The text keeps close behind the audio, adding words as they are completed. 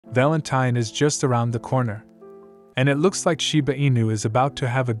Valentine is just around the corner. And it looks like Shiba Inu is about to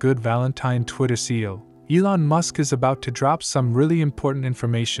have a good Valentine. Twitter CEO Elon Musk is about to drop some really important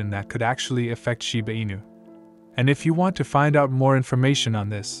information that could actually affect Shiba Inu. And if you want to find out more information on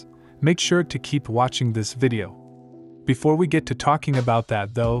this, make sure to keep watching this video. Before we get to talking about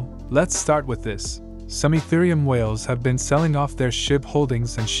that though, let's start with this. Some Ethereum whales have been selling off their Shib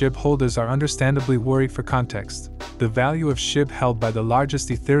holdings, and Shib holders are understandably worried. For context, the value of Shib held by the largest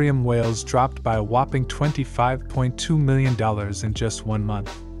Ethereum whales dropped by a whopping $25.2 million in just 1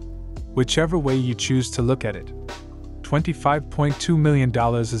 month. Whichever way you choose to look at it, $25.2 million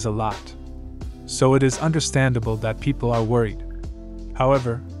is a lot. So it is understandable that people are worried.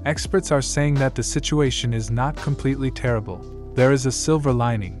 However, experts are saying that the situation is not completely terrible. There is a silver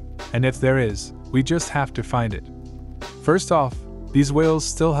lining, and if there is, we just have to find it. First off, these whales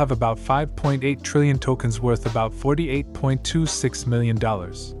still have about 5.8 trillion tokens worth about $48.26 million.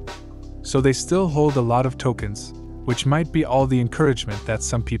 So they still hold a lot of tokens, which might be all the encouragement that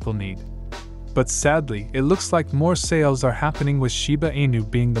some people need. But sadly, it looks like more sales are happening, with Shiba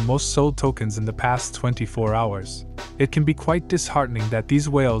Inu being the most sold tokens in the past 24 hours. It can be quite disheartening that these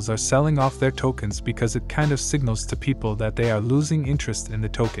whales are selling off their tokens, because it kind of signals to people that they are losing interest in the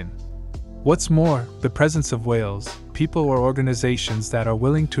token. What's more, the presence of whales, people or organizations that are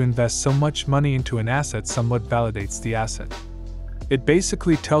willing to invest so much money into an asset somewhat validates the asset. It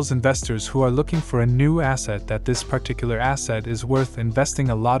basically tells investors who are looking for a new asset that this particular asset is worth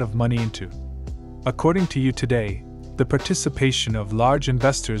investing a lot of money into. According to you today, the participation of large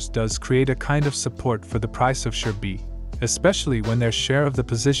investors does create a kind of support for the price of Shib, especially when their share of the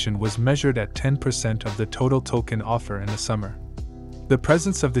position was measured at 10% of the total token offer in the summer. The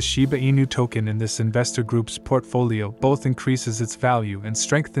presence of the Shiba Inu token in this investor group's portfolio both increases its value and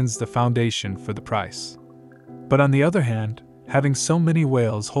strengthens the foundation for the price. But on the other hand, having so many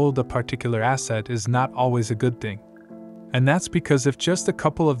whales hold a particular asset is not always a good thing. And that's because if just a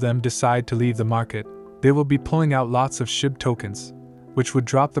couple of them decide to leave the market, they will be pulling out lots of Shib tokens, which would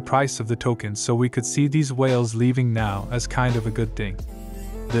drop the price of the token. So we could see these whales leaving now as kind of a good thing.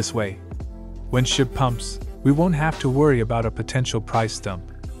 This way, when Shib pumps, we won't have to worry about a potential price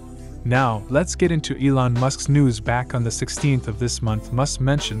dump. Now, let's get into Elon Musk's news. Back on the 16th of this month, Musk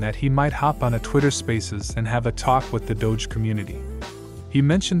mentioned that he might hop on a Twitter Spaces and have a talk with the Doge community. He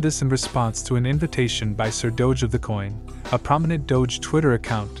mentioned this in response to an invitation by Sir Doge of the Coin, a prominent Doge Twitter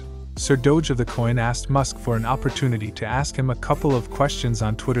account. Sir Doge of the Coin asked Musk for an opportunity to ask him a couple of questions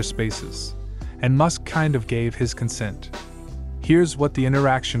on Twitter Spaces, and Musk kind of gave his consent. Here's what the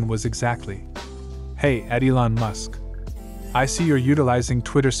interaction was exactly. Hey, at Elon Musk. I see you're utilizing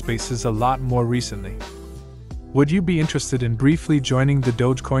Twitter Spaces a lot more recently. Would you be interested in briefly joining the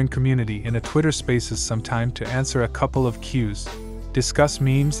Dogecoin community in a Twitter Spaces sometime to answer a couple of Qs, discuss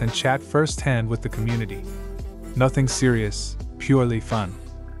memes and chat firsthand with the community? Nothing serious, purely fun.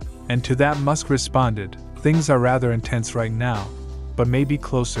 And to that Musk responded, things are rather intense right now, but maybe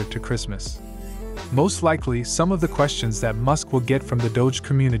closer to Christmas. Most likely, some of the questions that Musk will get from the Doge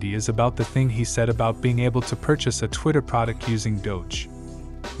community is about the thing he said about being able to purchase a Twitter product using Doge.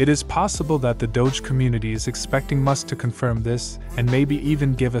 It is possible that the Doge community is expecting Musk to confirm this and maybe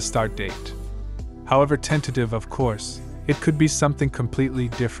even give a start date. However tentative, of course, it could be something completely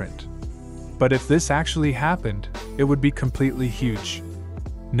different. But if this actually happened, it would be completely huge.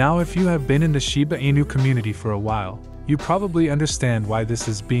 Now, if you have been in the Shiba Inu community for a while, you probably understand why this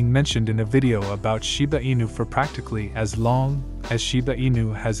is being mentioned in a video about Shiba Inu for practically as long as Shiba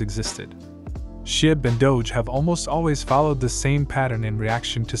Inu has existed. Shib and Doge have almost always followed the same pattern in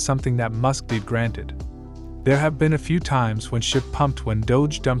reaction to something that Musk did. Granted, there have been a few times when Shib pumped when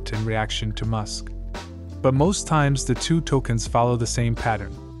Doge dumped in reaction to Musk. But most times the two tokens follow the same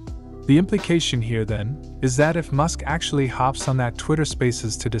pattern. The implication here then is that if Musk actually hops on that Twitter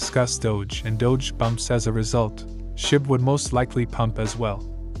Spaces to discuss Doge and Doge bumps as a result, Shib would most likely pump as well.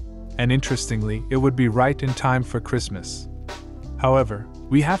 And interestingly, it would be right in time for Christmas. However,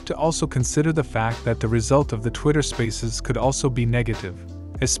 we have to also consider the fact that the result of the Twitter Spaces could also be negative,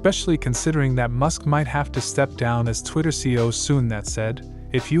 especially considering that Musk might have to step down as Twitter CEO soon. That said,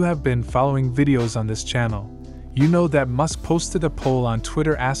 if you have been following videos on this channel, you know that Musk posted a poll on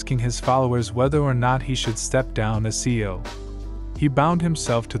Twitter asking his followers whether or not he should step down as CEO. He bound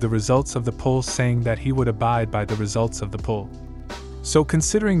himself to the results of the poll, saying that he would abide by the results of the poll. So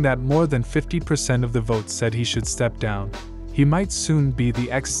considering that more than 50% of the votes said he should step down, he might soon be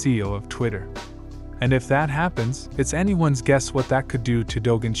the ex-CEO of Twitter. And if that happens, it's anyone's guess what that could do to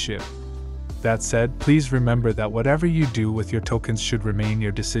Doge and Shib. That said, please remember that whatever you do with your tokens should remain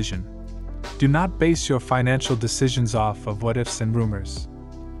your decision. Do not base your financial decisions off of what-ifs and rumors.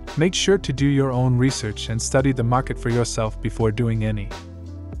 Make sure to do your own research and study the market for yourself before doing any.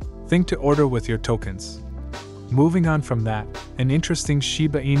 Think to order with your tokens. Moving on from that, an interesting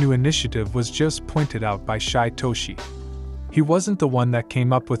Shiba Inu initiative was just pointed out by Shitoshi. He wasn't the one that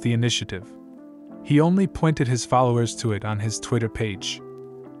came up with the initiative. He only pointed his followers to it on his Twitter page.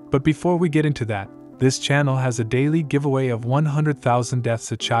 But before we get into that, this channel has a daily giveaway of 100,000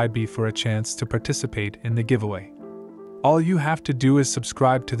 deaths at Shiba for a chance to participate in the giveaway. All you have to do is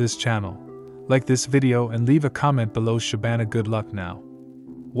subscribe to this channel, like this video and leave a comment below. Shibana, good luck now.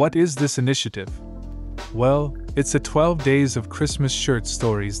 What is this initiative? Well, it's a 12 days of Christmas shirt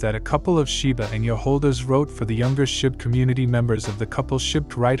stories that a couple of Shiba and your holders wrote for the younger Shib community members of the couple Shib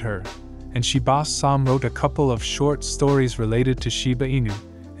to write her, and Shibaswap wrote a couple of short stories related to Shiba Inu,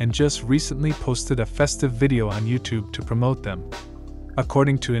 and just recently posted a festive video on YouTube to promote them.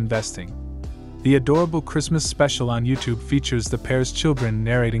 According to Investing, the adorable Christmas special on YouTube features the pair's children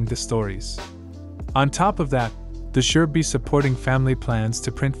narrating the stories. On top of that, the Shib be supporting family plans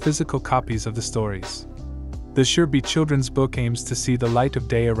to print physical copies of the stories. The Shib children's book aims to see the light of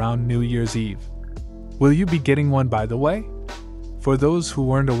day around New Year's Eve. Will you be getting one, by the way? For those who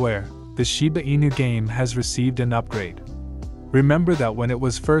weren't aware, the Shiba Inu game has received an upgrade. Remember that when it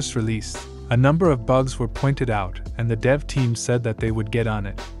was first released, a number of bugs were pointed out and the dev team said that they would get on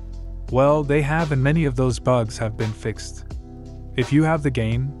it. Well, they have, and many of those bugs have been fixed. If you have the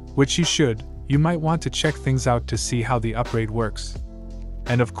game, which you should, you might want to check things out to see how the upgrade works.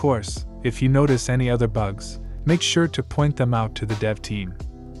 And of course, if you notice any other bugs, make sure to point them out to the dev team.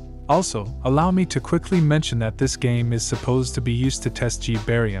 Also, allow me to quickly mention that this game is supposed to be used to test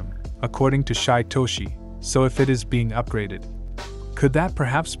Barium, according to Shitoshi, so if it is being upgraded, could that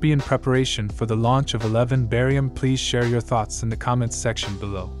perhaps be in preparation for the launch of 11 Barium? Please share your thoughts in the comments section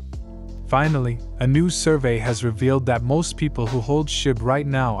below. Finally, a new survey has revealed that most people who hold Shib right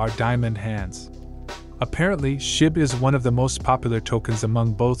now are diamond hands. Apparently, Shib is one of the most popular tokens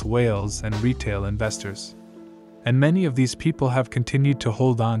among both whales and retail investors. And many of these people have continued to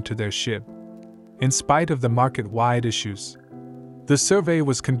hold on to their Shib, in spite of the market-wide issues. The survey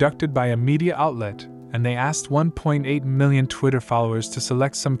was conducted by a media outlet, and they asked 1.8 million Twitter followers to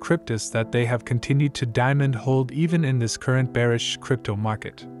select some cryptos that they have continued to diamond hold even in this current bearish crypto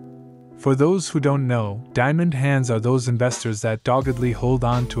market. For those who don't know, diamond hands are those investors that doggedly hold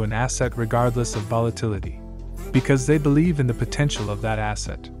on to an asset regardless of volatility, because they believe in the potential of that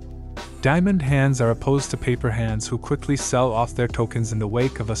asset. Diamond hands are opposed to paper hands who quickly sell off their tokens in the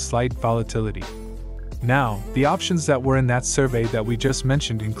wake of a slight volatility. Now, the options that were in that survey that we just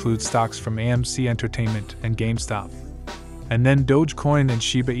mentioned include stocks from AMC Entertainment and GameStop, and then Dogecoin and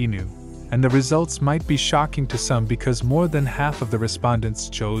Shiba Inu, and the results might be shocking to some because more than half of the respondents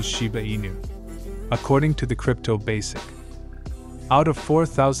chose Shiba Inu. According to the Crypto Basic, out of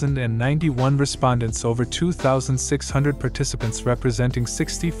 4,091 respondents, over 2,600 participants representing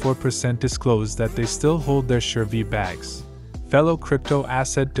 64% disclosed that they still hold their Shib bags. Fellow crypto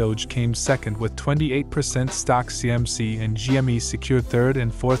asset Doge came second with 28%, stock CMC and GME secured third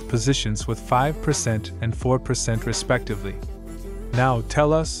and fourth positions with 5% and 4% respectively. Now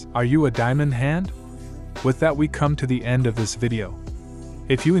tell us, are you a diamond hand? With that, we come to the end of this video.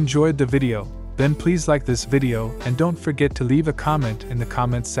 If you enjoyed the video, then please like this video and don't forget to leave a comment in the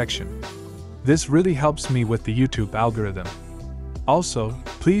comments section. This really helps me with the YouTube algorithm. Also,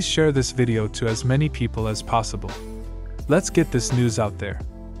 please share this video to as many people as possible. Let's get this news out there.